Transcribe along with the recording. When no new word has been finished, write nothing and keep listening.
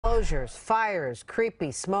Closures, fires,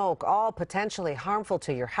 creepy smoke, all potentially harmful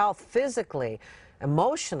to your health physically,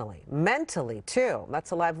 emotionally, mentally, too.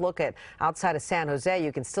 That's a live look at outside of San Jose.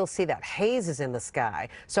 You can still see that haze is in the sky.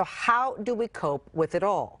 So how do we cope with it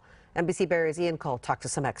all? NBC Bay Area's Ian Cull talked to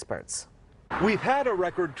some experts. We've had a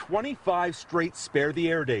record 25 straight spare the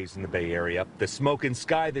air days in the Bay Area. The smoke and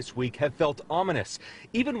sky this week have felt ominous,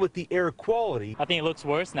 even with the air quality. I think it looks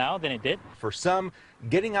worse now than it did. For some,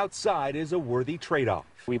 getting outside is a worthy trade-off.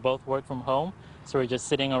 We both work from home, so we're just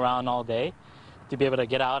sitting around all day. To be able to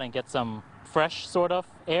get out and get some fresh sort of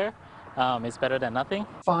air is better than nothing.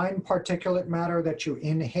 Fine particulate matter that you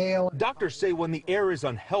inhale. Doctors say when the air is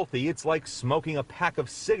unhealthy, it's like smoking a pack of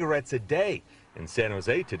cigarettes a day. In San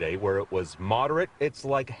Jose today, where it was moderate, it's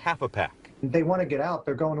like half a pack. They want to get out.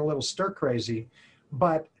 They're going a little stir crazy,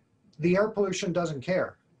 but the air pollution doesn't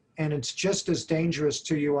care. And it's just as dangerous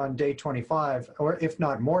to you on day 25, or if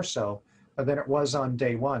not more so, than it was on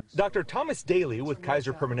day 1. Dr. Thomas Daly with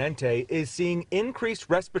Kaiser Permanente is seeing increased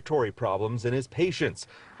respiratory problems in his patients.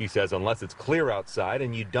 He says unless it's clear outside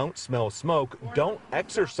and you don't smell smoke, don't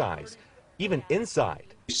exercise, even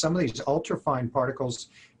inside. Some of these ultrafine particles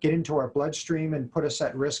get into our bloodstream and put us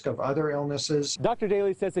at risk of other illnesses. Dr.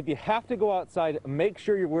 Daly says if you have to go outside, make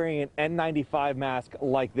sure you're wearing an N95 mask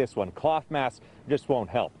like this one. Cloth masks just won't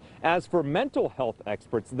help. As for mental health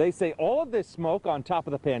experts, they say all of this smoke on top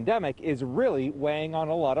of the pandemic is really weighing on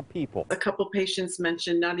a lot of people. A couple patients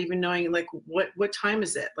mentioned not even knowing, like, what time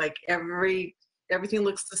is it? Like, everything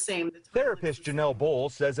looks the same. Therapist Janelle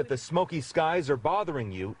Bowles says if the smoky skies are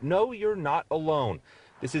bothering you, know you're not alone.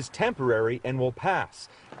 This is temporary and will pass.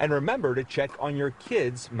 And remember to check on your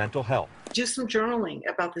kids' mental health. Do some journaling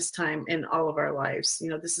about this time in all of our lives.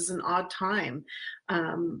 You know, this is an odd time.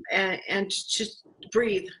 And just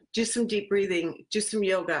breathe, do some deep breathing, do some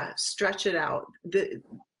yoga, stretch it out.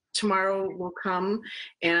 Tomorrow will come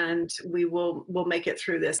and we'll make it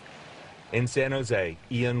through this. In San Jose,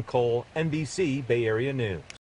 Ian Cull, NBC Bay Area News.